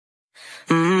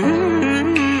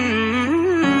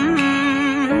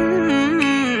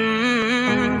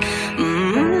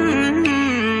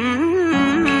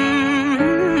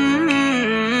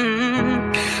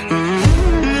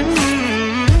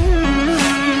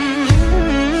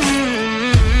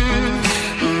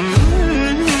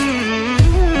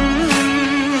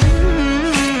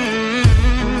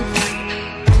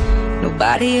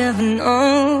Nobody ever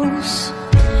knows,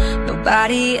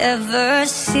 nobody ever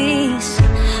sees.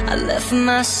 I left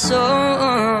my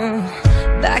soul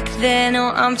back then,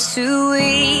 oh I'm too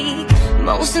weak.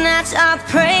 Most nights I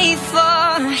pray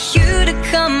for you to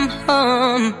come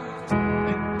home,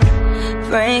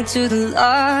 praying to the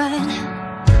Lord,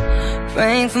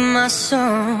 praying for my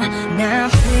soul. Now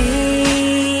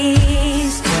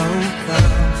please don't go.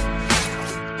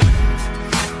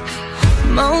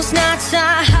 Most nights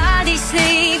I hardly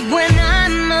sleep when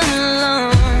I'm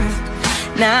alone.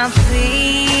 Now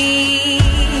please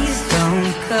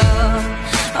don't go.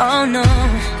 Oh no,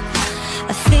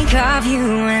 I think of you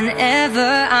whenever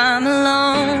I'm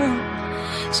alone.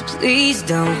 So please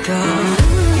don't go.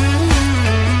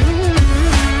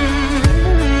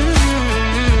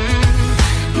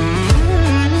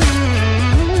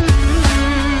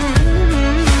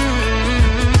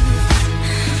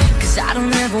 I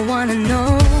don't ever wanna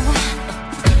know,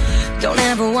 don't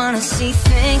ever wanna see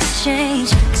things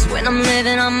change. Cause when I'm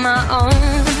living on my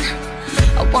own,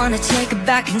 I wanna take it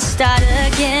back and start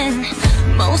again.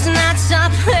 Most nights I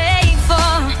pray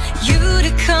for you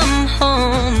to come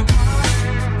home.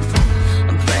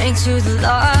 I'm praying to the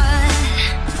Lord,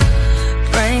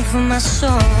 praying for my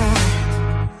soul.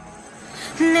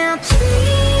 Now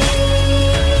please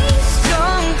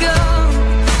don't go.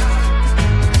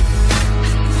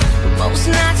 Most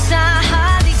nights I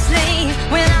hardly sleep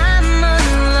when I'm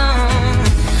alone.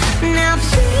 Now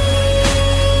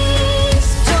please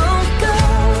don't go.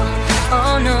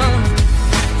 Oh no,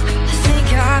 I think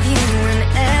of you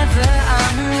whenever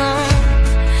I'm alone.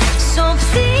 So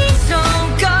please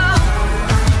don't go.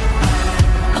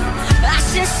 I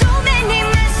sent so many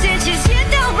messages, you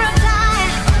don't reply.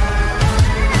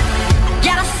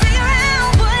 Gotta figure out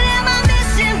what am I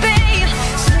missing, babe.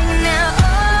 Sing now.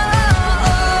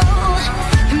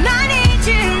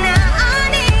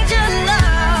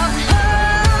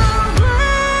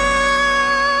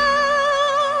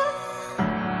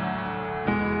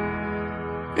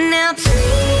 Now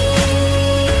please